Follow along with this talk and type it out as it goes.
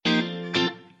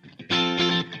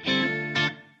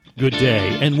Good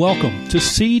day, and welcome to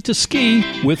Sea to Ski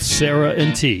with Sarah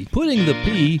and T, putting the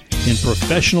P in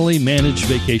professionally managed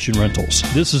vacation rentals.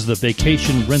 This is the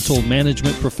Vacation Rental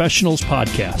Management Professionals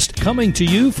Podcast, coming to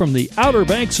you from the Outer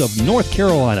Banks of North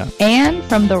Carolina. And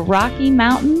from the Rocky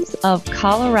Mountains of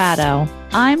Colorado.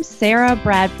 I'm Sarah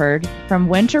Bradford from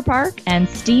Winter Park and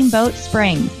Steamboat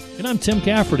Springs. And I'm Tim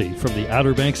Cafferty from the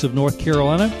Outer Banks of North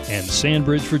Carolina and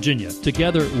Sandbridge, Virginia.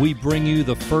 Together, we bring you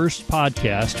the first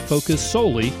podcast focused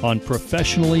solely on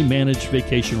professionally managed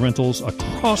vacation rentals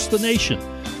across the nation,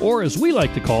 or as we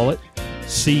like to call it,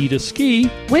 Sea to Ski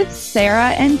with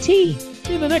Sarah and T.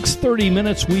 In the next 30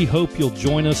 minutes, we hope you'll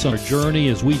join us on our journey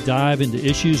as we dive into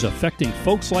issues affecting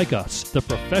folks like us, the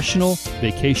professional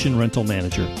vacation rental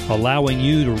manager, allowing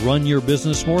you to run your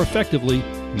business more effectively,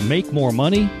 make more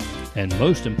money, and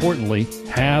most importantly,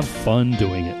 have fun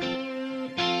doing it.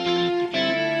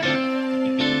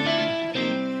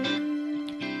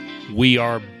 We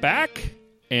are back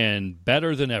and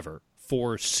better than ever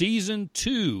for Season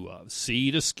 2 of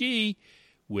Sea to Ski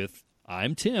with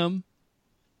I'm Tim.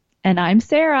 And I'm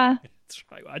Sarah. That's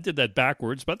right. I did that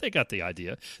backwards, but they got the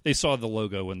idea. They saw the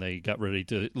logo when they got ready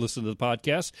to listen to the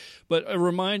podcast. But a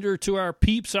reminder to our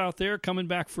peeps out there coming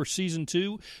back for Season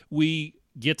 2, we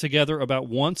get together about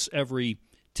once every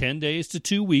 10 days to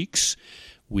 2 weeks.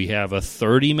 We have a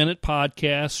 30-minute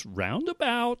podcast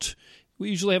roundabout. We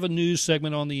usually have a news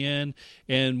segment on the end,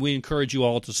 and we encourage you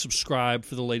all to subscribe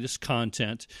for the latest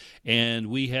content. And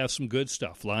we have some good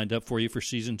stuff lined up for you for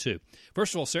Season 2.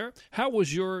 First of all, Sarah, how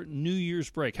was your New Year's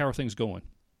break? How are things going?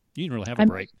 You didn't really have a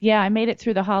break. Yeah, I made it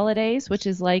through the holidays, which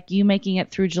is like you making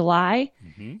it through July.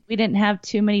 Mm-hmm. We didn't have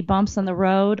too many bumps on the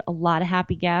road, a lot of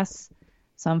happy guests.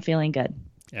 So I'm feeling good.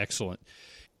 Excellent.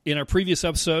 In our previous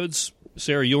episodes,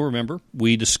 Sarah, you'll remember,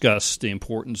 we discussed the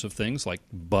importance of things like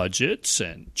budgets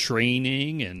and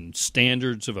training and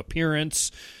standards of appearance.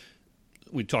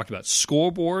 We talked about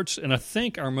scoreboards, and I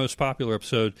think our most popular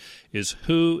episode is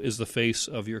who is the face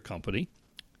of your company.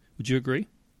 Would you agree?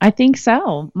 I think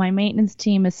so. My maintenance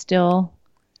team is still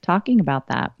talking about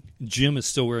that. Jim is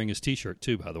still wearing his T-shirt,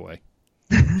 too, by the way.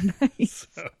 Nice.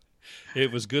 So,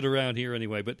 it was good around here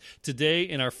anyway. But today,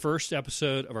 in our first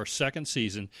episode of our second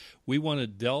season, we want to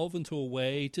delve into a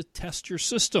way to test your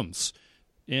systems.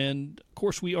 And, of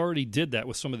course, we already did that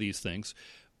with some of these things.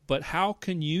 But how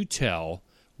can you tell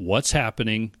what's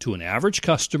happening to an average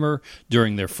customer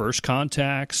during their first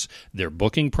contacts, their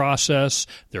booking process,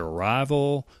 their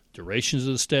arrival, durations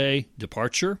of the stay,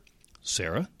 departure?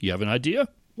 Sarah, do you have an idea?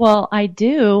 Well, I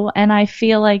do, and I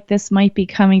feel like this might be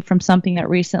coming from something that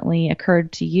recently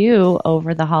occurred to you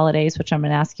over the holidays, which I'm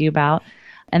going to ask you about,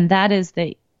 and that is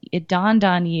that it dawned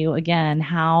on you again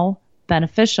how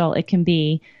beneficial it can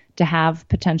be to have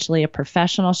potentially a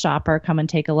professional shopper come and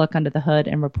take a look under the hood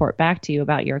and report back to you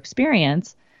about your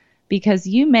experience, because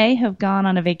you may have gone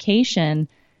on a vacation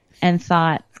and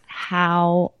thought,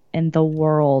 how in the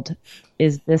world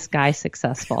is this guy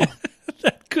successful?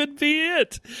 That could be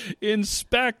it.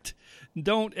 Inspect,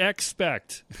 don't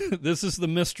expect. This is the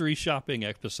mystery shopping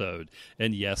episode.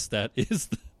 And yes, that is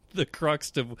the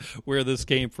crux of where this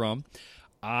came from.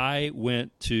 I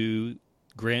went to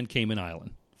Grand Cayman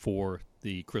Island for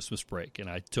the Christmas break, and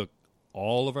I took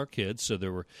all of our kids, so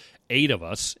there were 8 of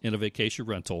us in a vacation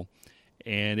rental,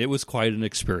 and it was quite an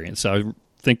experience. I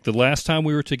think the last time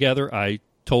we were together, I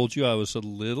told you I was a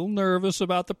little nervous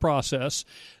about the process.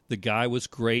 The guy was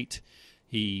great.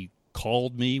 He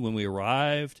called me when we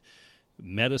arrived,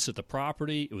 met us at the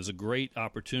property. It was a great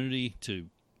opportunity to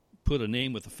put a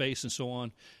name with a face and so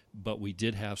on, but we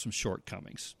did have some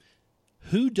shortcomings.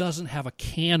 Who doesn't have a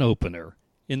can opener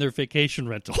in their vacation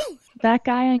rental? That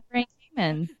guy on Grand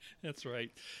Cayman. That's right.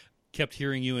 Kept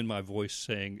hearing you in my voice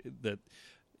saying that.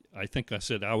 I think I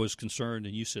said I was concerned,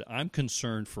 and you said, I'm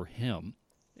concerned for him.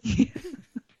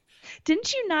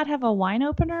 Didn't you not have a wine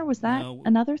opener? Was that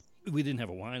another thing? We didn't have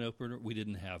a wine opener. We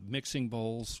didn't have mixing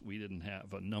bowls. We didn't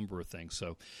have a number of things.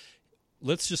 So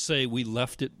let's just say we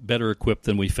left it better equipped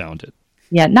than we found it.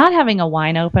 Yeah, not having a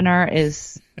wine opener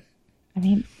is,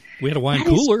 we had a wine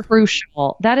cooler. Is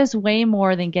crucial. That is way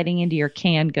more than getting into your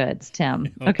canned goods,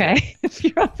 Tim. Okay? If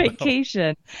you're on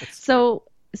vacation. Well,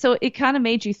 So it kind of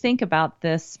made you think about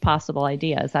this possible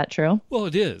idea. Is that true? Well,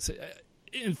 it is.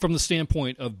 From the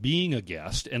standpoint of being a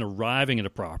guest and arriving at a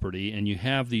property, and you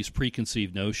have these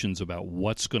preconceived notions about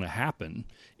what's going to happen,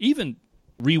 even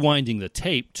rewinding the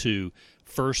tape to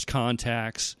first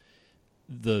contacts,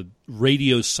 the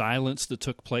radio silence that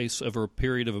took place over a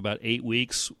period of about 8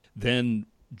 weeks, then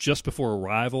just before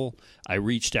arrival, I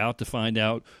reached out to find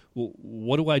out, well,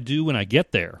 what do I do when I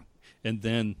get there? And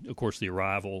then, of course, the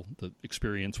arrival, the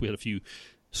experience. We had a few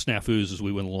snafus as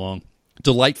we went along.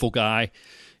 delightful guy,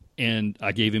 and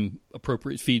I gave him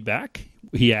appropriate feedback.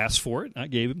 He asked for it. I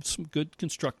gave him some good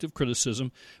constructive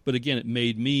criticism. But again, it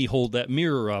made me hold that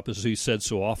mirror up, as he said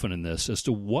so often in this, as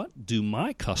to what do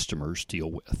my customers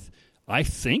deal with. I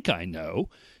think I know.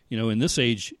 In this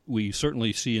age, we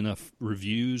certainly see enough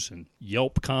reviews and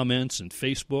Yelp comments and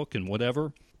Facebook and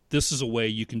whatever. This is a way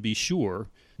you can be sure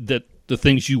that the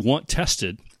things you want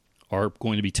tested are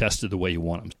going to be tested the way you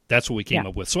want them. That's what we came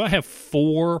up with. So I have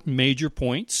 4 major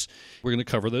points. We're going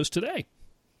to cover those today.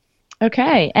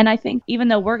 Okay. And I think even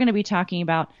though we're going to be talking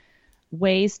about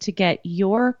ways to get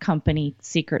your company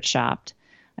secret shopped,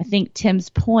 I think Tim's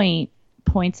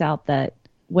points out that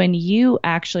when you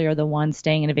actually are the one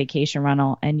staying in a vacation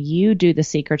rental and you do the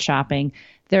secret shopping,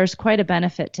 there's quite a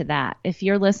benefit to that. If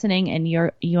you're listening and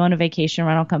you own a vacation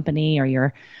rental company or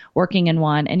you're working in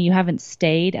one and you haven't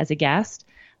stayed as a guest,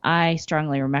 I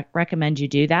strongly recommend you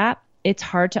do that. It's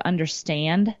hard to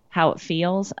understand how it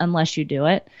feels unless you do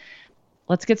it.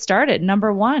 Let's get started.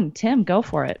 Number 1, Tim, go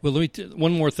for it. Well,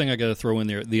 one more thing I got to throw in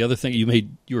there. The other thing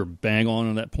you were bang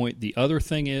on that point. The other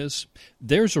thing is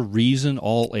there's a reason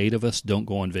all 8 of us don't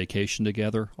go on vacation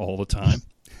together all the time.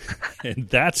 And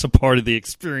that's a part of the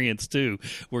experience, too,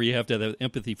 where you have to have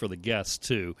empathy for the guests,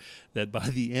 too, that by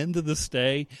the end of the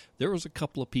stay, there was a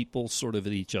couple of people sort of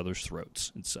at each other's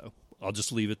throats. And so I'll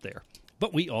just leave it there.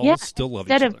 But we all still love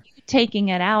each other. Instead of you taking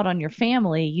it out on your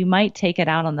family, you might take it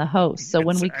out on the host. So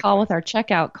when we call with our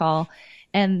checkout call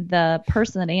and the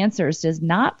person that answers does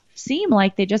not seem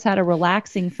like they just had a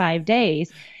relaxing 5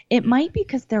 days, it might be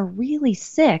because they're really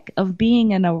sick of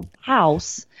being in a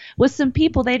house with some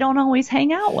people they don't always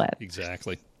hang out with.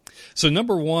 Exactly. So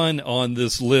number 1 on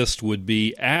this list would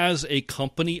be, as a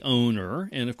company owner,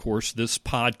 and of course this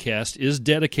podcast is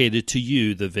dedicated to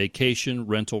you, the vacation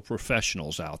rental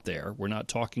professionals out there. We're not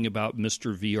talking about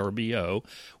Mr. VRBO.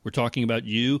 We're talking about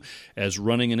you as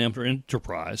running an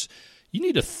enterprise. You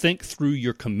need to think through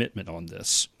your commitment on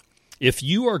this. If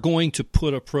you are going to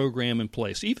put a program in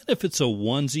place, even if it's a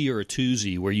onesie or a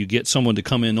twosie where you get someone to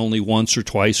come in only once or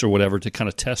twice or whatever to kind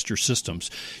of test your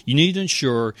systems, you need to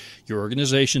ensure your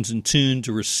organization's in tune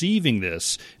to receiving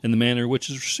this in the manner in which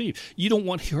it's received. You don't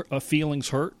want feelings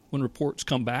hurt when reports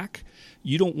come back.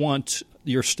 You don't want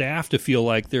your staff to feel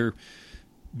like they're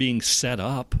being set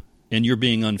up and you're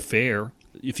being unfair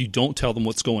if you don't tell them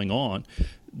what's going on.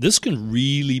 This can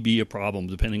really be a problem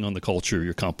depending on the culture of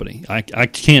your company. I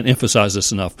can't emphasize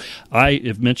this enough. I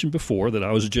have mentioned before that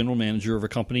I was a general manager of a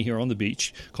company here on the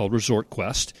beach called Resort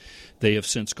Quest. They have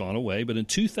since gone away, but in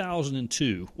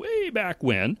 2002, way back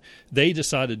when, they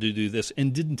decided to do this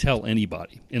and didn't tell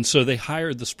anybody. And so they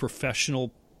hired this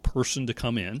professional person to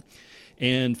come in.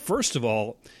 And first of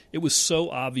all, it was so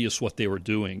obvious what they were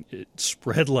doing. It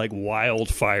spread like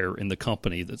wildfire in the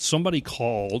company that somebody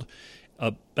called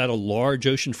about a large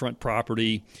oceanfront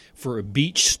property for a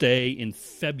beach stay in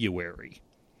February,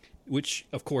 which,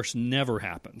 of course, never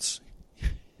happens.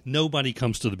 Nobody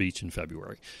comes to the beach in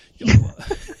February.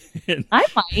 I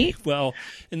might. Well,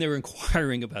 and they were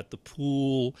inquiring about the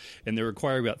pool, and they were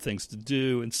inquiring about things to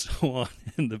do, and so on.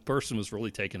 And the person was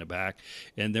really taken aback.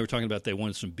 And they were talking about they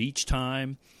wanted some beach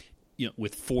time,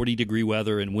 with 40-degree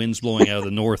weather and winds blowing out of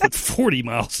the north at 40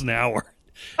 miles an hour.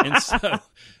 And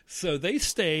so they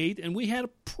stayed, and we had a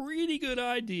pretty good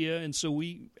idea, and so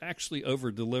we actually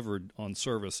over-delivered on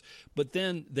service. But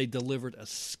then they delivered a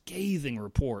scathing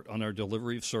report on our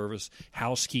delivery of service,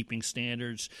 housekeeping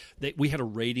standards. We had a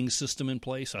rating system in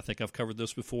place. I think I've covered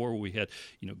this before. We had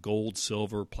gold,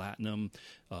 silver, platinum.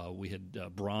 We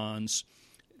had bronze.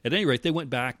 At any rate, they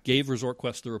went back, gave Resort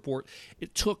Quest the report.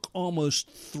 It took almost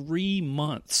 3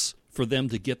 months for them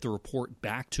to get the report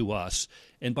back to us.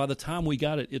 And by the time we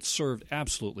got it, it served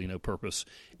absolutely no purpose.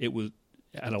 It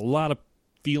had a lot of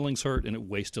feelings hurt, and it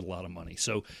wasted a lot of money.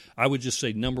 So I would just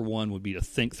say number 1 would be to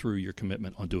think through your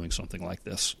commitment on doing something like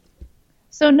this.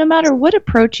 So no matter what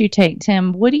approach you take,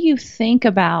 Tim, what do you think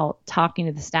about talking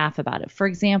to the staff about it? For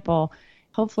example,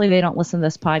 hopefully they don't listen to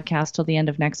this podcast till the end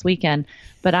of next weekend,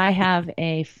 but I have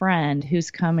a friend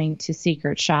who's coming to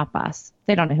secret shop us.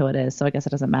 They don't know who it is, so I guess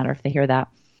it doesn't matter if they hear that.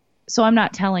 So I'm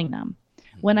not telling them.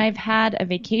 When I've had a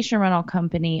vacation rental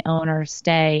company owner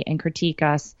stay and critique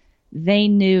us, they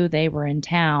knew they were in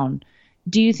town.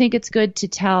 Do you think it's good to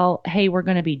tell, hey, we're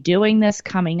going to be doing this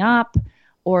coming up?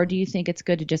 Or do you think it's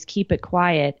good to just keep it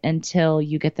quiet until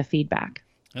you get the feedback?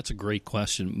 That's a great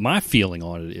question. My feeling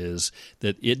on it is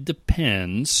that it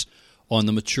depends on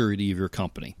the maturity of your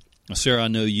company. Now, Sarah, I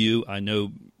know you. I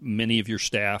know many of your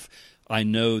staff. I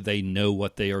know they know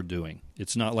what they are doing.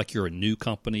 It's not like you're a new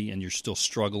company and you're still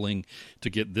struggling to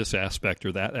get this aspect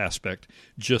or that aspect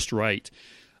just right.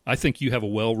 I think you have a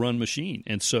well-run machine.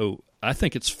 And so I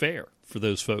think it's fair for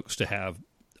those folks to have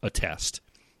a test.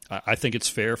 I think it's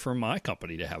fair for my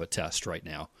company to have a test right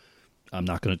now. I'm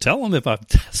not going to tell them if I've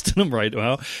tested them right.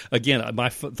 Well, again, my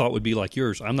thought would be like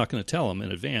yours. I'm not going to tell them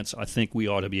in advance. I think we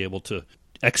ought to be able to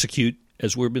execute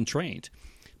as we've been trained.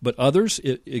 But others,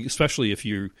 especially if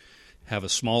you have a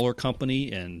smaller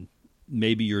company and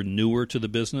maybe you're newer to the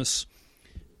business,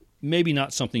 maybe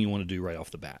not something you want to do right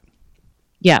off the bat.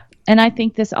 Yeah. And I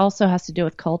think this also has to do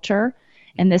with culture.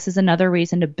 And this is another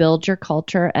reason to build your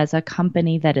culture as a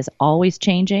company that is always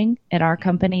changing. At our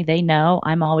company, they know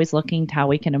I'm always looking to how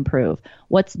we can improve.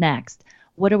 What's next?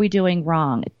 What are we doing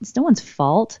wrong? It's no one's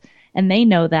fault. And they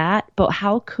know that. But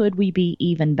how could we be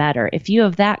even better? If you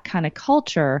have that kind of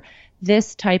culture,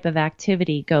 this type of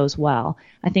activity goes well.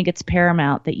 I think it's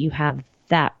paramount that you have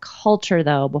that culture,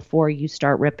 though, before you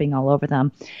start ripping all over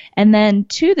them. And then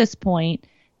to this point,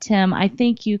 Tim, I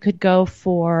think you could go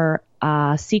for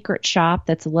a secret shop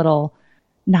that's a little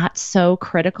not so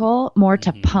critical, more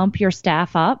to pump your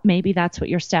staff up. Maybe that's what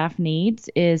your staff needs,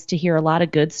 is to hear a lot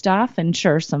of good stuff and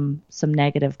sure, some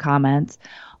negative comments.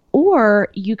 Or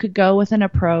you could go with an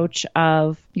approach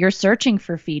of you're searching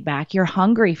for feedback. You're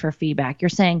hungry for feedback. You're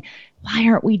saying, why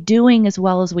aren't we doing as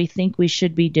well as we think we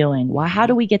should be doing? Why? How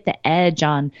do we get the edge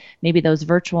on maybe those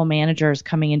virtual managers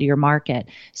coming into your market?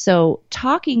 So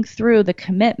talking through the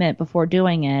commitment before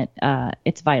doing it,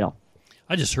 it's vital.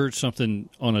 I just heard something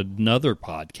on another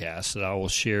podcast that I will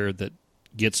share that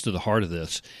gets to the heart of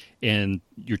this. And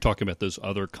you're talking about those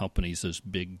other companies, those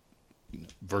big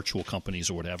virtual companies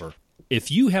or whatever. If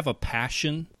you have a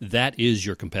passion, that is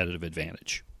your competitive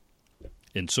advantage.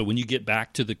 And so when you get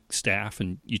back to the staff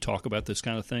and you talk about this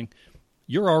kind of thing,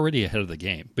 you're already ahead of the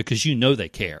game because you know they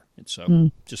care. And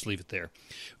so just leave it there.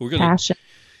 We're going to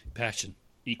passion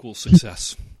equals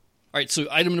success. All right, so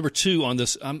item number 2 on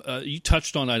this, you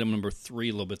touched on item number 3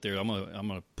 a little bit there. I'm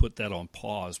gonna put that on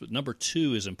pause, but number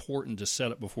 2 is important to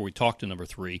set up before we talk to number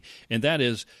 3, and that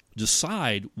is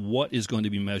decide what is going to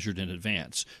be measured in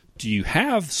advance. Do you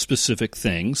have specific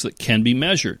things that can be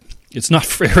measured? It's not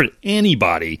fair to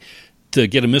anybody to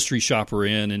get a mystery shopper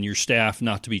in and your staff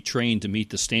not to be trained to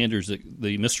meet the standards that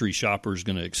the mystery shopper is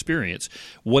going to experience.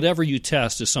 Whatever you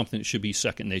test is something that should be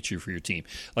second nature for your team.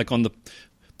 Like on the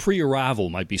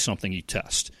pre-arrival might be something you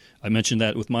test. I mentioned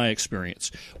that with my experience.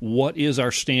 What is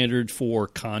our standard for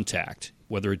contact,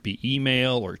 whether it be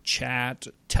email or chat,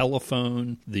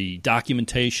 telephone, the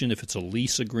documentation, if it's a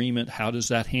lease agreement, how does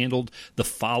that handled, the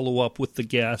follow-up with the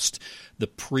guest, the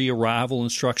pre-arrival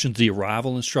instructions, the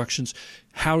arrival instructions,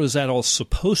 how is that all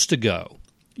supposed to go?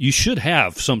 You should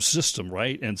have some system,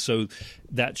 right? And so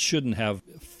that shouldn't have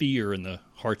fear in the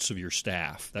hearts of your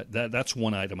staff. That's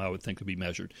one item I would think would be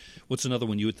measured. What's another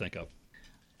one you would think of?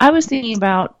 I was thinking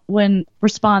about when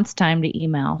response time to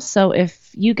email. So if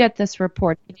you get this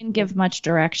report, you didn't give much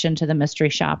direction to the mystery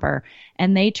shopper,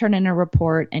 and they turn in a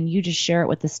report and you just share it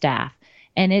with the staff,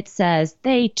 and it says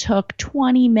they took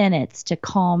 20 minutes to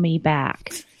call me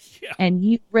back. Yeah. And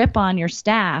you rip on your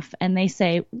staff and they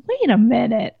say, wait a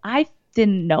minute, I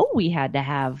didn't know we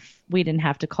didn't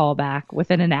have to call back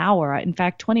within an hour. In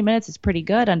fact, 20 minutes is pretty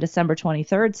good on December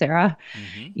 23rd, Sarah.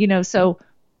 So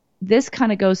this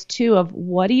kind of goes to of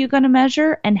what are you going to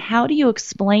measure and how do you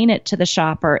explain it to the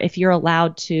shopper if you're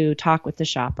allowed to talk with the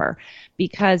shopper?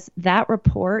 Because that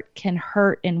report can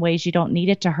hurt in ways you don't need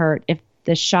it to hurt if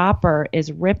the shopper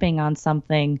is ripping on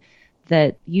something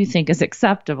that you think is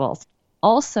acceptable.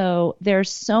 Also,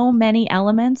 there's so many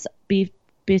elements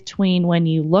between when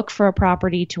you look for a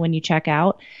property to when you check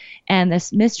out, and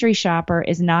this mystery shopper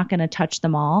is not going to touch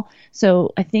them all.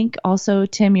 So I think also,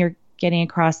 Tim, you're getting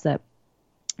across that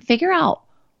figure out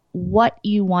what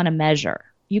you want to measure.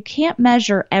 You can't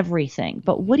measure everything,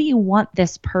 but what do you want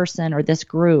this person or this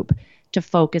group to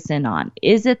focus in on?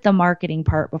 Is it the marketing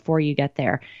part before you get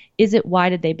there? Is it why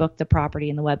did they book the property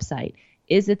in the website?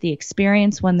 Is it the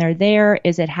experience when they're there?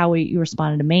 Is it how you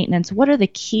responded to maintenance? What are the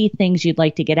key things you'd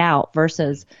like to get out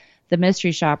versus the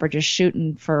mystery shopper just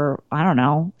shooting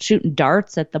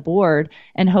darts at the board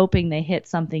and hoping they hit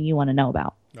something you want to know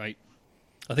about? Right.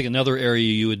 I think another area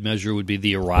you would measure would be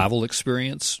the arrival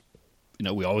experience.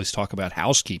 We always talk about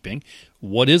housekeeping.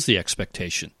 What is the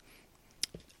expectation?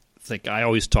 I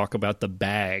always talk about the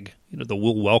bag, the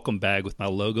welcome bag with my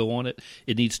logo on it.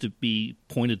 It needs to be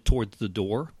pointed towards the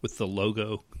door with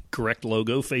the correct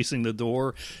logo facing the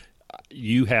door.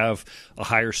 You have a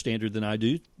higher standard than I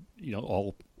do,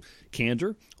 all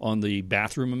candor on the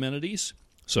bathroom amenities.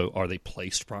 So are they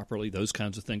placed properly? Those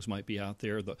kinds of things might be out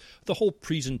there. The whole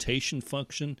presentation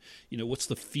function, what's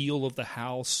the feel of the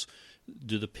house?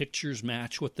 Do the pictures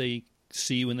match what they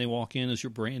see when they walk in? Is your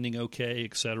branding okay,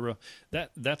 et cetera?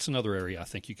 That's another area I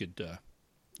think you could,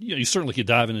 you certainly could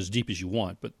dive in as deep as you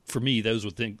want, but for me, those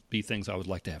would be things I would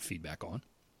like to have feedback on.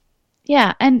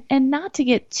 Yeah, and not to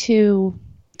get too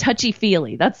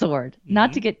touchy-feely, that's the word,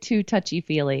 not to get too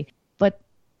touchy-feely, but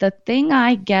the thing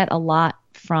I get a lot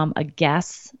from a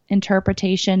guest's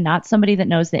interpretation, not somebody that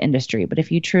knows the industry, but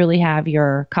if you truly have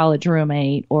your college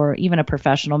roommate or even a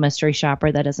professional mystery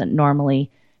shopper that doesn't normally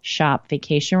shop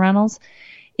vacation rentals,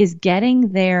 is getting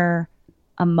their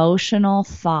emotional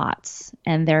thoughts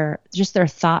and their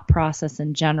thought process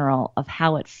in general of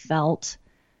how it felt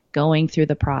going through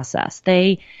the process.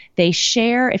 They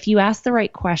share, if you ask the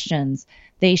right questions,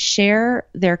 they share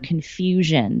their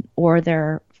confusion or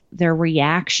their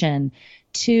reaction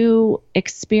to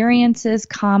experiences,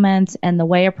 comments, and the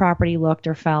way a property looked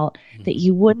or felt that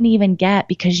you wouldn't even get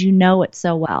because you know it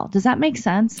so well. Does that make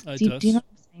sense? Do you know what I'm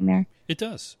saying there? It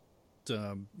does.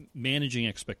 Managing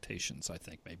expectations, I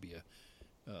think, may be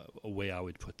a way I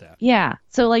would put that. Yeah.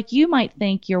 So like you might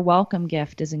think your welcome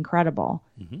gift is incredible.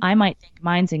 I might think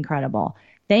mine's incredible.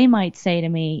 They might say to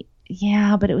me,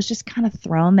 yeah, but it was just kind of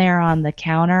thrown there on the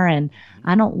counter and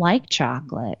I don't like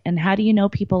chocolate. And how do you know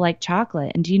people like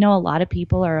chocolate? And do you know a lot of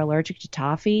people are allergic to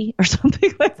toffee or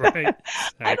something like that? Right.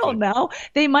 Exactly. I don't know.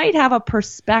 They might have a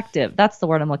perspective. That's the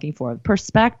word I'm looking for.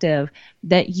 Perspective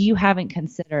that you haven't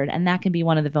considered. And that can be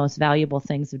one of the most valuable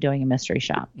things of doing a mystery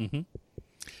shop.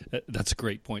 That's a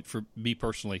great point. For me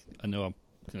personally, I know I'm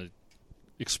going to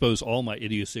expose all my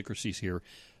idiosyncrasies here.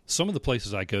 Some of the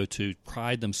places I go to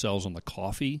pride themselves on the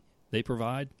coffee they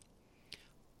provide.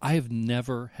 I have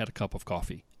never had a cup of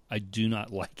coffee. I do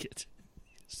not like it.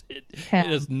 It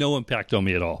has no impact on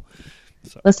me at all.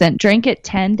 So. Listen, drink it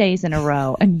 10 days in a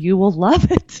row and you will love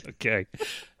it. Okay.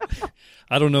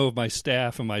 I don't know if my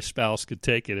staff and my spouse could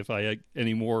take it if I had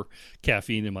any more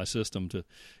caffeine in my system to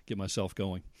get myself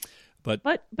going. But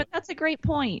that's a great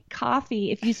point.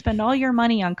 Coffee, if you spend all your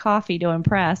money on coffee to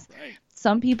impress, right.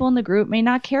 Some people in the group may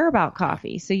not care about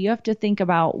coffee. So you have to think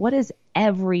about what does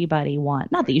everybody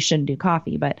want? Not that you shouldn't do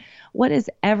coffee, but what does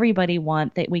everybody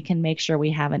want that we can make sure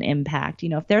we have an impact? You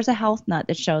know, if there's a health nut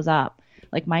that shows up,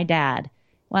 like my dad,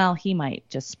 well, he might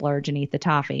just splurge and eat the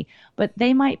toffee, but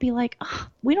they might be like, oh,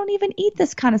 we don't even eat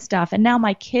this kind of stuff. And now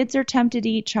my kids are tempted to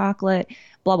eat chocolate,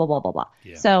 blah, blah, blah, blah, blah.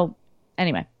 Yeah. So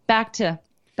anyway, back to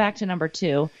number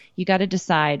 2, you got to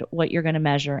decide what you're going to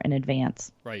measure in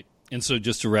advance. Right. And so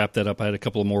just to wrap that up, I had a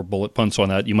couple of more bullet points on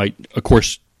that. You might, of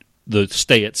course, the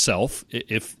stay itself,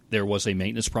 if there was a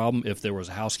maintenance problem, if there was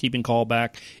a housekeeping call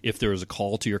back, if there was a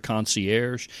call to your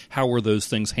concierge, how were those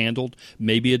things handled?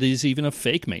 Maybe it is even a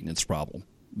fake maintenance problem.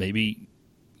 Maybe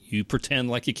you pretend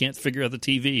like you can't figure out the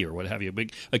TV or what have you. But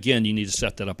again, you need to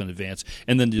set that up in advance.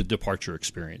 And then the departure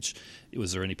experience.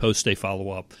 Was there any post-stay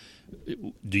follow-up?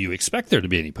 Do you expect there to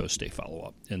be any post-stay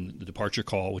follow-up? And the departure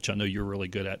call, which I know you're really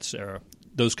good at, Sarah,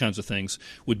 those kinds of things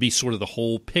would be sort of the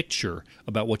whole picture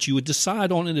about what you would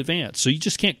decide on in advance. So you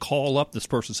just can't call up this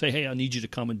person and say, hey, I need you to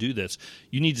come and do this.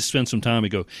 You need to spend some time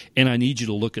and go, and I need you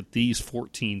to look at these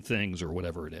 14 things or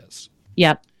whatever it is.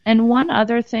 Yep. And one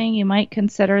other thing you might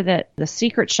consider that the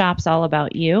secret shop's all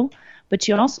about you, but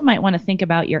you also might want to think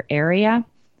about your area.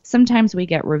 Sometimes we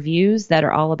get reviews that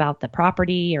are all about the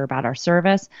property or about our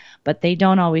service, but they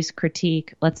don't always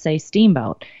critique, let's say,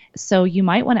 Steamboat. So you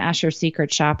might want to ask your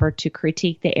secret shopper to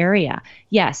critique the area.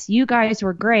 Yes, you guys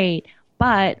were great,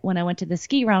 but when I went to the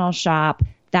ski rental shop,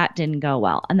 that didn't go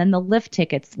well. And then the lift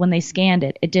tickets, when they scanned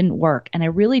it, it didn't work. And I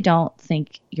really don't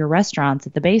think your restaurants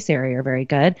at the base area are very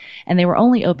good. And they were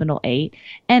only open till 8.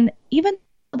 And even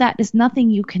that is nothing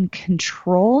you can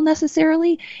control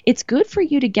necessarily. It's good for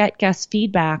you to get guest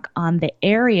feedback on the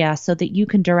area so that you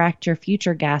can direct your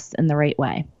future guests in the right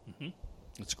way. Mm-hmm.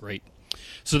 That's great.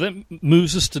 So that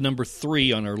moves us to number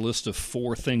 3 on our list of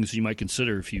 4 things you might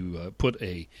consider if you put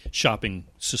a shopping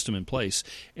system in place.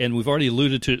 And we've already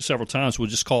alluded to it several times. We'll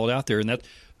just call it out there. And that,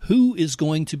 who is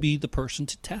going to be the person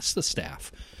to test the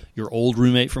staff? Your old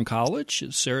roommate from college,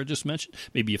 as Sarah just mentioned,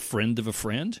 maybe a friend of a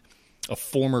friend, a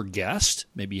former guest.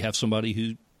 Maybe you have somebody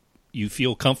who you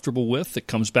feel comfortable with that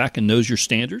comes back and knows your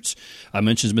standards. I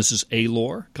mentioned Mrs.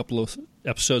 Alor a couple of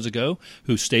episodes ago,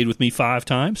 who stayed with me 5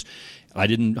 times. I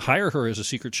didn't hire her as a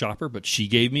secret shopper, but she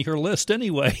gave me her list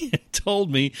anyway and told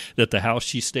me that the house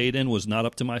she stayed in was not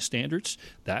up to my standards.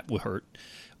 That would hurt.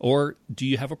 Or do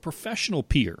you have a professional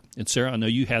peer? And Sarah, I know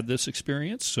you had this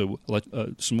experience, so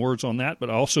some words on that. But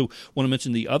I also want to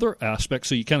mention the other aspect.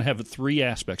 So you kind of have 3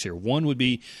 aspects here. One would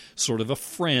be sort of a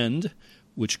friend,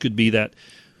 which could be that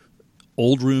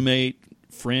old roommate,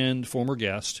 friend, former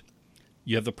guest.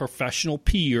 You have the professional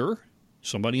peer,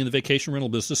 somebody in the vacation rental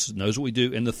business knows what we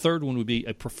do. And the third one would be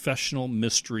a professional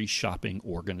mystery shopping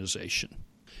organization.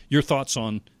 Your thoughts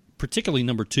on particularly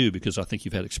number 2, because I think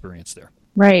you've had experience there.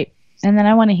 Right. And then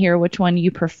I want to hear which one you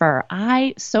prefer.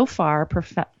 I, so far,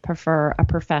 prefer a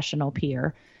professional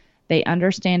peer. They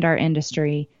understand our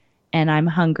industry, and I'm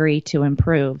hungry to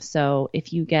improve. So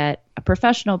if you get a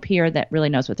professional peer that really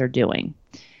knows what they're doing.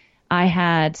 I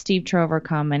had Steve Trover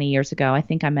come many years ago. I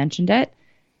think I mentioned it.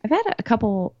 I've had a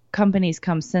couple companies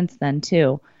come since then,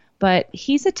 too. But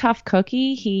he's a tough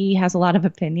cookie. He has a lot of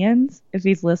opinions. If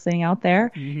he's listening out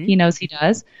there, He knows he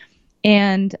does.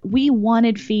 And we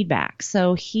wanted feedback.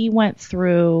 So he went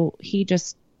through, he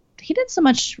didn't so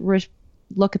much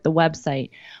look at the website,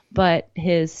 but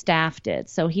his staff did.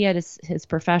 So he had his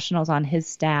professionals on his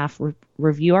staff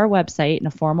review our website in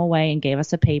a formal way and gave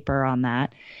us a paper on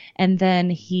that. And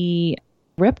then he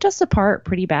ripped us apart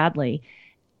pretty badly.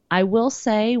 I will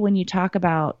say, when you talk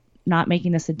about not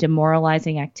making this a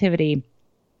demoralizing activity,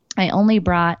 I only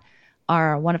brought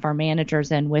one of our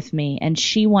managers in with me, and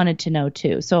she wanted to know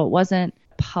too. So it wasn't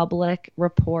a public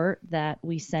report that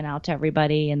we sent out to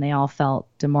everybody and they all felt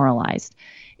demoralized.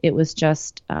 It was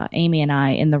just Amy and I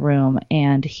in the room,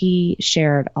 and he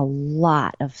shared a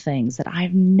lot of things that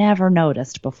I've never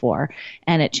noticed before,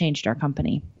 and it changed our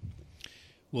company.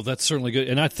 Well, that's certainly good.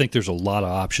 And I think there's a lot of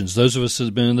options. Those of us that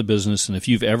have been in the business, and if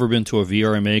you've ever been to a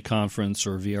VRMA conference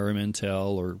or VRM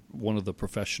Intel or one of the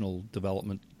professional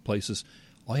development places,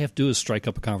 all you have to do is strike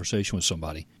up a conversation with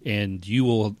somebody, and you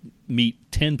will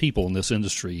meet 10 people in this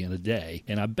industry in a day,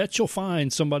 and I bet you'll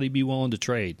find somebody be willing to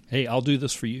trade. Hey, I'll do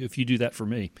this for you if you do that for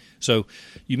me. So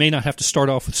you may not have to start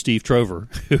off with Steve Trover,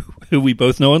 who we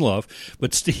both know and love,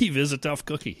 but Steve is a tough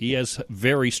cookie. He has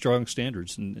very strong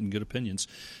standards and good opinions,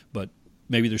 but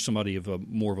maybe there's somebody of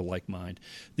more of a like mind.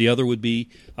 The other would be,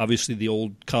 obviously, the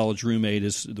old college roommate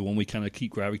is the one we kind of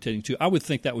keep gravitating to. I would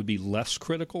think that would be less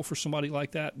critical for somebody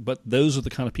like that, but those are the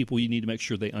kind of people you need to make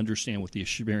sure they understand what the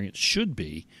experience should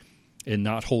be and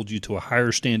not hold you to a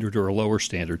higher standard or a lower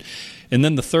standard. And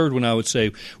then the third one I would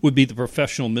say would be the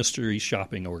professional mystery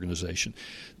shopping organization.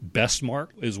 Bestmark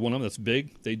is one of them that's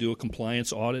big. They do a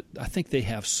compliance audit. I think they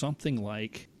have something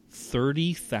like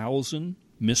 30,000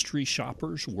 mystery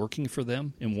shoppers working for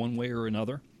them in one way or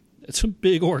another. It's a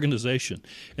big organization.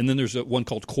 And then there's one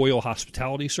called Coyle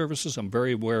Hospitality Services. I'm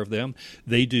very aware of them.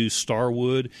 They do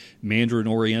Starwood, Mandarin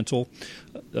Oriental.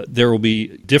 There will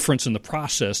be difference in the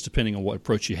process depending on what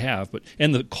approach you have,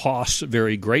 and the costs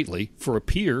vary greatly. For a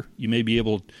peer, you may be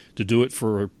able to do it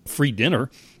for a free dinner.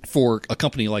 For a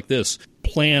company like this,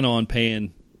 plan on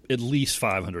paying at least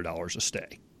 $500 a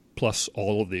stay, plus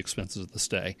all of the expenses of the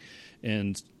stay.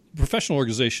 And professional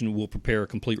organization will prepare a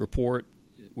complete report,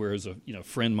 whereas a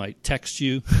friend might text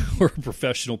you, or a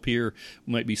professional peer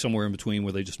might be somewhere in between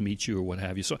where they just meet you or what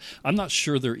have you. So I'm not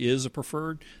sure there is a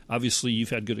preferred. Obviously, you've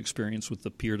had good experience with the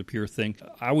peer-to-peer thing.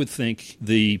 I would think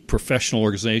the professional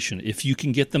organization, if you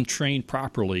can get them trained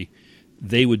properly,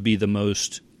 they would be the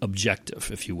most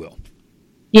objective, if you will.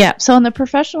 Yeah. So in the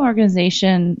professional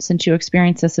organization, since you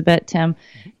experienced this a bit, Tim,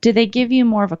 do they give you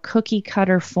more of a cookie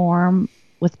cutter form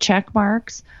with check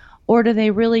marks? Or do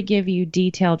they really give you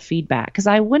detailed feedback? Because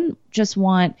I wouldn't just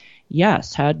want,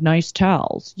 yes, had nice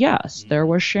towels. Yes, there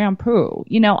was shampoo.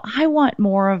 I want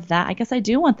more of that. I guess I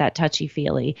do want that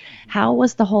touchy-feely. How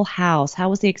was the whole house? How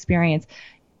was the experience?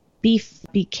 Be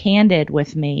candid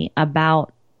with me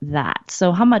about that.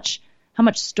 So how much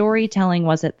storytelling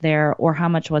was it there, or how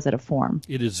much was it a form?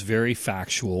 It is very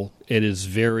factual. It is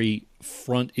very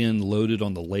front end loaded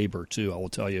on the labor too. I will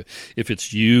tell you, if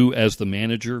it's you as the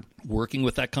manager working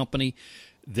with that company,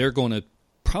 they're going to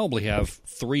probably have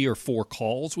 3 or 4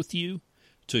 calls with you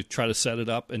to try to set it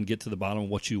up and get to the bottom of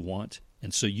what you want.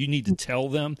 And so you need to tell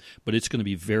them, but it's going to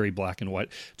be very black and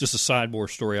white. Just a sidebar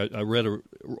story. I read an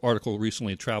article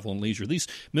recently in Travel and Leisure. These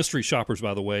mystery shoppers,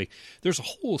 by the way, there's a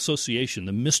whole association.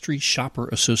 The Mystery Shopper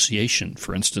Association,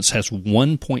 for instance, has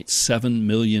 1.7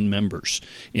 million members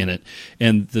in it.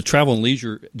 And the Travel and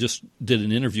Leisure just did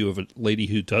an interview of a lady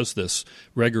who does this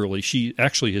regularly. She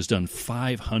actually has done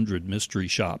 500 mystery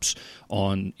shops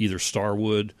on either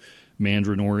Starwood,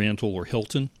 Mandarin Oriental, or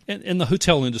Hilton. And the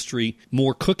hotel industry,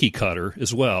 more cookie cutter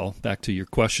as well. Back to your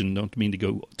question, don't mean to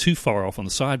go too far off on the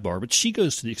sidebar, but she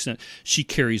goes to the extent she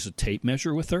carries a tape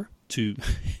measure with her to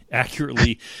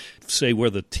accurately say where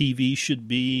the TV should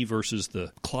be versus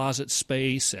the closet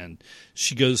space. And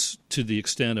she goes to the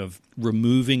extent of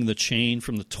removing the chain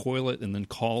from the toilet and then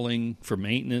calling for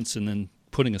maintenance and then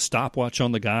putting a stopwatch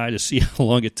on the guy to see how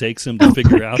long it takes him to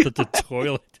figure out that the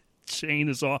toilet chain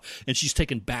is off, and she's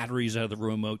taken batteries out of the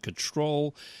remote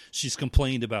control. She's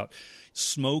complained about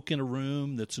smoke in a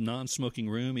room that's a non-smoking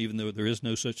room, even though there is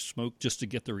no such smoke, just to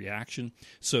get the reaction.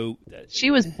 So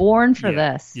she was born for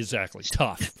this. Exactly.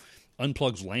 Tough.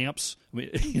 Unplugs lamps, I mean,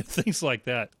 things like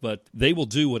that. But they will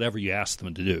do whatever you ask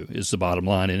them to do is the bottom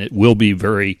line, and it will be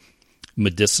very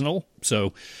medicinal.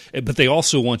 So, but they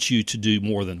also want you to do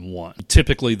more than one.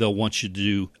 Typically, they'll want you to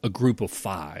do a group of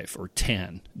 5 or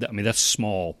 10. I mean, that's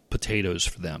small potatoes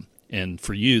for them. And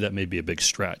for you, that may be a big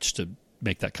stretch to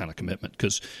make that kind of commitment.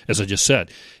 Because, as I just said,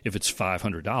 if it's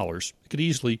 $500, it could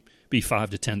easily be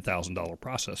 $5,000 to $10,000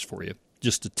 process for you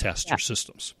just to test your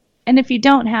systems. And if you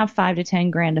don't have $5,000 to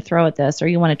 $10,000 to throw at this, or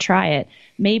you want to try it,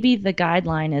 maybe the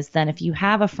guideline is then if you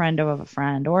have a friend of a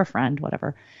friend or a friend,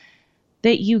 whatever,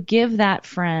 that you give that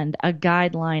friend a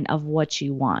guideline of what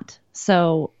you want.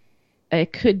 So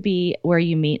it could be where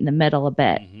you meet in the middle a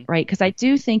bit, right? Because I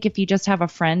do think if you just have a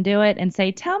friend do it and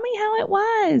say, tell me how it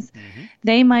was,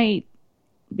 they might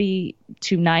be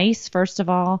too nice, first of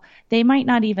all. They might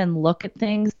not even look at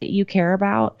things that you care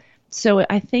about. So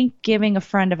I think giving a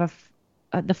friend of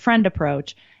the friend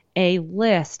approach, a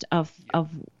list of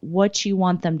what you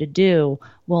want them to do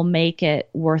will make it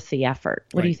worth the effort.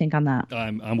 What do you think on that?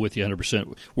 I'm with you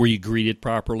 100%. Were you greeted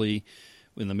properly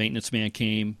when the maintenance man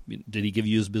came? Did he give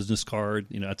you his business card?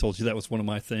 I told you that was one of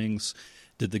my things.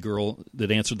 Did the girl that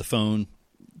answered the phone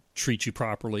treat you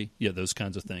properly? Yeah, those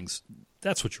kinds of things.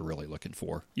 That's what you're really looking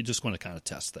for. You just want to kind of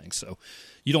test things. So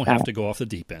you don't have to go off the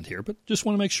deep end here, but just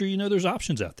want to make sure there's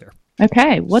options out there.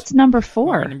 Okay, what's number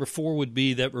 4? Number 4 would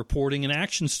be that reporting and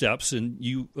action steps, and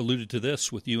you alluded to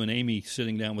this with you and Amy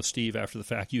sitting down with Steve after the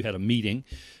fact. You had a meeting,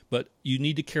 but you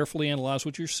need to carefully analyze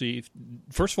what you receive.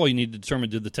 First of all, you need to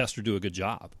determine, did the tester do a good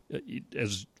job?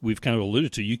 As we've kind of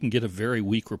alluded to, you can get a very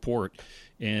weak report,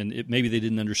 and maybe they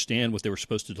didn't understand what they were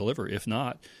supposed to deliver. If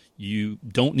not, you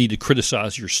don't need to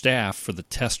criticize your staff for the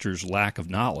tester's lack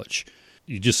of knowledge.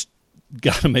 You just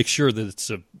got to make sure that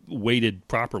it's weighted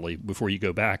properly before you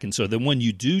go back. And so then when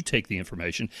you do take the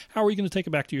information, how are you going to take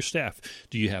it back to your staff?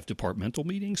 Do you have departmental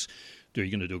meetings? Are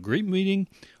you going to do a group meeting?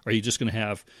 Are you just going to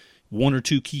have 1 or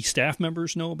 2 key staff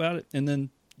members know about it? And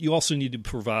then you also need to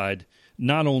provide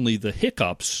not only the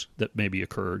hiccups that maybe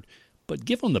occurred, but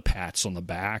give them the pats on the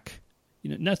back.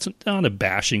 That's not a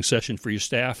bashing session for your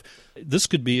staff. This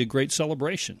could be a great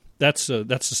celebration. That's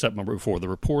the step number 4, the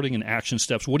reporting and action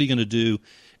steps. What are you going to do?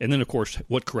 And then, of course,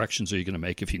 what corrections are you going to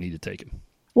make if you need to take them?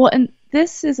 Well, and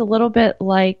this is a little bit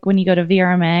like when you go to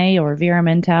VRMA or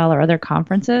VRMintel or other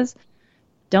conferences.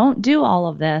 Don't do all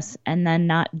of this and then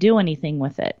not do anything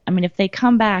with it. I mean, if they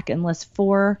come back and list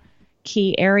 4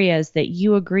 key areas that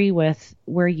you agree with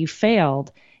where you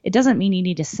failed, it doesn't mean you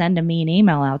need to send a mean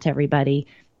email out to everybody.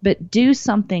 But do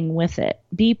something with it.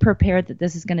 Be prepared that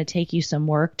this is going to take you some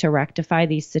work to rectify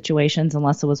these situations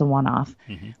unless it was a one-off.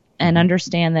 And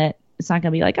understand that it's not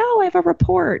going to be like, oh, I have a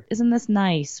report. Isn't this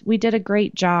nice? We did a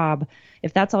great job.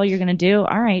 If that's all you're going to do,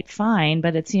 all right, fine.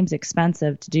 But it seems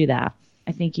expensive to do that.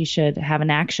 I think you should have an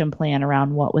action plan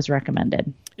around what was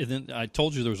recommended. And then I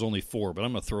told you there was only 4, but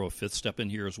I'm going to throw a 5th step in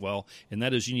here as well, and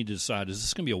that is you need to decide, is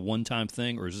this going to be a one-time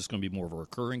thing or is this going to be more of a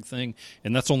recurring thing?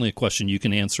 And that's only a question you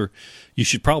can answer. You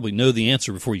should probably know the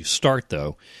answer before you start,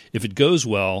 though. If it goes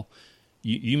well,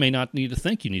 you may not need to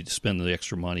think you need to spend the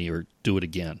extra money or do it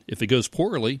again. If it goes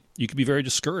poorly, you could be very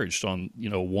discouraged on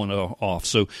one-off.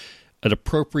 So an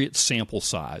appropriate sample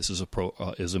size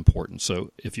is important.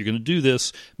 So if you're going to do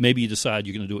this, maybe you decide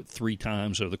you're going to do it 3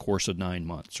 times over the course of 9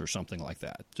 months or something like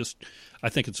that. I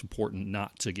think it's important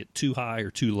not to get too high or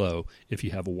too low if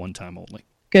you have a one-time only.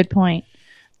 Good point.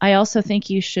 I also think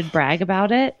you should brag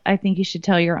about it. I think you should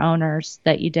tell your owners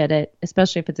that you did it,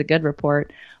 especially if it's a good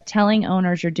report. Telling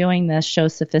owners you're doing this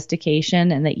shows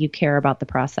sophistication and that you care about the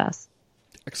process.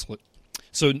 Excellent.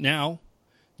 So now,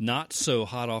 not so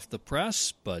hot off the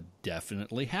press, but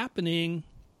definitely happening.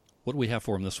 What do we have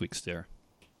for them this week, Stare?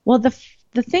 Well, the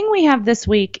thing we have this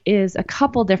week is a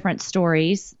couple different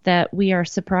stories that we are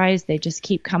surprised they just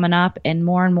keep coming up and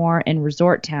more in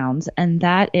resort towns, and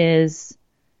that is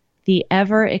the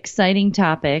ever exciting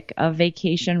topic of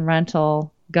vacation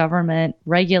rental government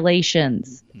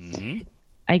regulations.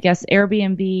 I guess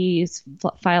Airbnb's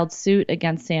filed suit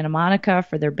against Santa Monica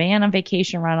for their ban on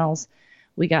vacation rentals.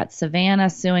 We got Savannah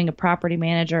suing a property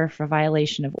manager for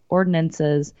violation of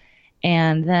ordinances.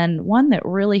 And then one that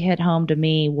really hit home to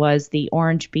me was the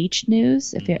Orange Beach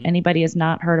news. If anybody has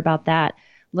not heard about that,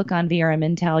 look on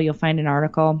VRMintel. You'll find an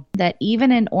article that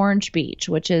even in Orange Beach,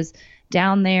 which is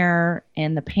down there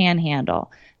in the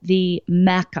Panhandle, the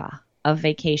mecca of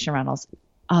vacation rentals,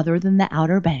 other than the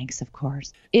Outer Banks, of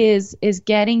course, is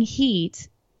getting heat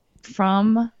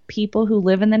from people who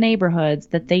live in the neighborhoods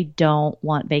that they don't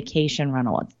want vacation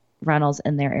rentals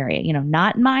in their area.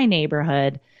 Not in my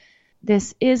neighborhood.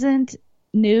 This isn't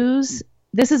news.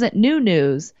 This isn't new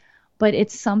news, but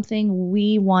it's something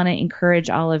we want to encourage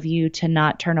all of you to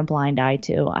not turn a blind eye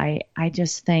to. I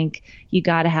just think you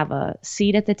got to have a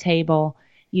seat at the table.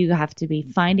 You have to be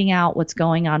finding out what's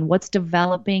going on, what's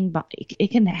developing, but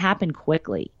it can happen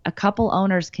quickly. A couple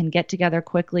owners can get together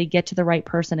quickly, get to the right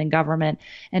person in government,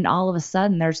 and all of a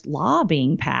sudden there's law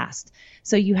being passed.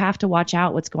 So you have to watch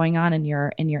out what's going on in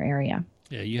your area.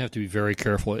 Yeah, you have to be very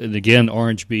careful. And again,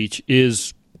 Orange Beach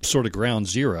is sort of ground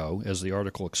zero, as the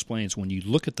article explains. When you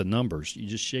look at the numbers, you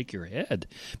just shake your head,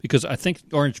 because I think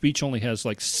Orange Beach only has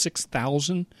like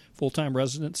 6,000 full-time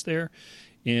residents there,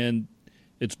 and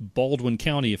it's Baldwin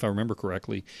County, if I remember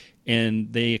correctly,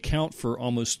 and they account for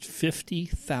almost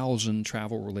 50,000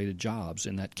 travel-related jobs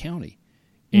in that county,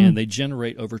 and they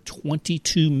generate over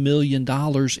 $22 million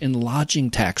in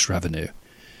lodging tax revenue.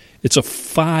 It's a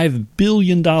 $5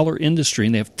 billion industry,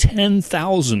 and they have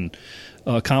 10,000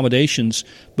 accommodations,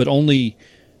 but only,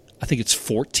 I think it's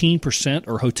 14%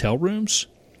 are hotel rooms.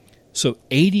 So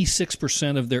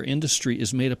 86% of their industry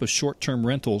is made up of short-term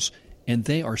rentals, and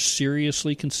they are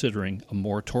seriously considering a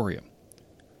moratorium.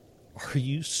 Are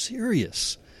you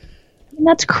serious? And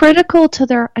that's critical to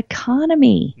their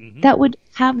economy. Mm-hmm. That would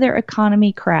have their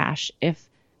economy crash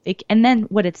and then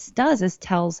what it does is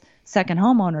tells second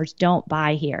homeowners, don't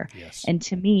buy here. Yes. And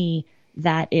to me,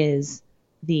 that is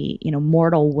the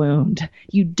mortal wound.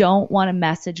 You don't want a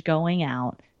message going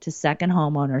out to second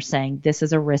homeowners saying this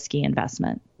is a risky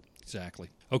investment. Exactly.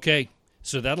 Okay.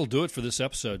 So that'll do it for this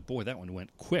episode. Boy, that one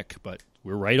went quick, but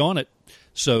we're right on it.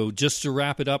 So just to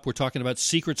wrap it up, we're talking about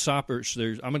secret stoppers.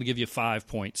 I'm going to give you 5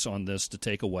 points on this to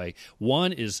take away.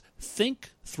 One is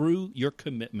think through your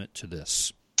commitment to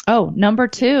this. Oh, number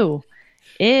 2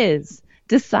 is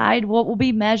decide what will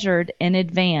be measured in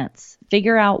advance.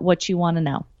 Figure out what you want to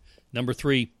know. Number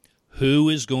 3, who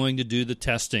is going to do the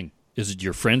testing? Is it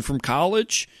your friend from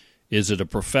college? Is it a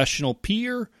professional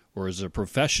peer? Or is it a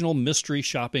professional mystery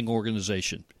shopping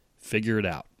organization? Figure it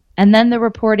out. And then the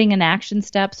reporting and action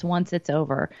steps once it's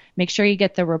over. Make sure you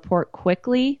get the report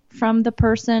quickly from the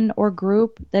person or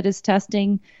group that is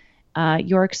testing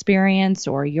your experience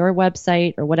or your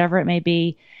website or whatever it may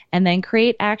be. And then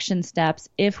create action steps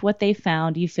if what they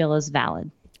found you feel is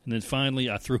valid. And then finally,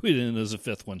 I threw it in as a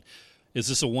 5th one. Is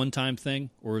this a one-time thing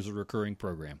or is it a recurring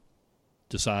program?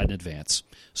 Decide in advance.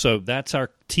 So that's our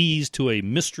tease to a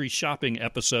mystery shopping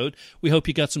episode. We hope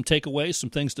you got some takeaways, some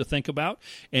things to think about.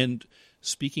 And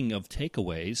speaking of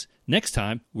takeaways, next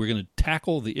time we're going to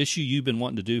tackle the issue you've been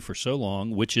wanting to do for so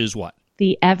long, which is what?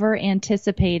 The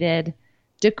ever-anticipated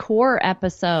decor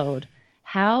episode.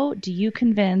 How do you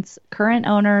convince current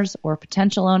owners or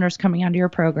potential owners coming onto your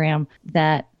program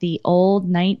that the old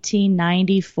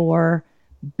 1994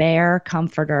 Bear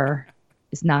comforter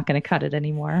is not going to cut it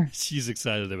anymore? She's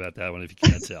excited about that one, if you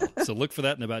can't tell. So look for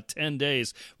that in about 10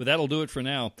 days. But that'll do it for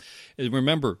now. And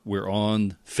remember, we're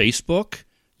on Facebook.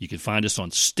 You can find us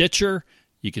on Stitcher.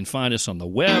 You can find us on the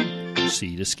web,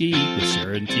 Sea2Ski with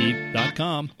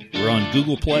SarahandT.com. We're on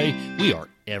Google Play. We are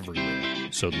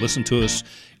everywhere. So listen to us.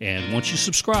 And once you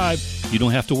subscribe, you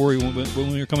don't have to worry when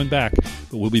we're coming back.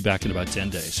 But we'll be back in about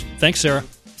 10 days. Thanks, Sarah.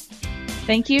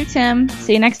 Thank you, Tim.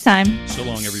 See you next time. So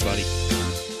long, everybody.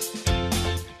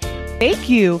 Thank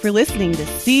you for listening to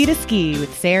Sea2Ski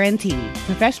with Sarah and T,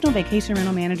 Professional Vacation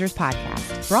Rental Managers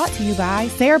Podcast, brought to you by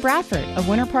Sarah Bradford of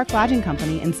Winter Park Lodging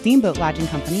Company and Steamboat Lodging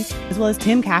Company, as well as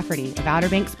Tim Cafferty of Outer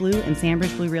Banks Blue and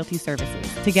Sandbridge Blue Realty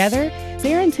Services. Together,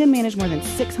 Sarah and Tim manage more than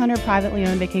 600 privately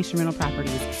owned vacation rental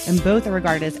properties, and both are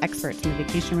regarded as experts in the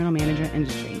vacation rental management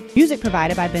industry. Music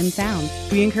provided by Ben Sound.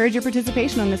 We encourage your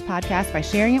participation on this podcast by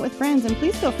sharing it with friends, and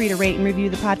please feel free to rate and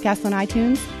review the podcast on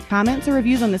iTunes. Comments or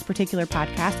reviews on this particular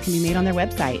podcast can be made on their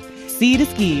website,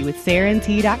 Sea2Ski with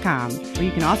SarahandT.com, where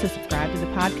you can also subscribe to the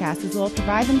podcast as well as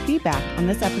provide them feedback on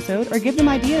this episode or give them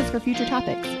ideas for future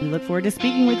topics. We look forward to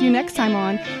speaking with you next time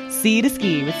on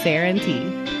Sea2Ski with Sarah and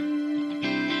T.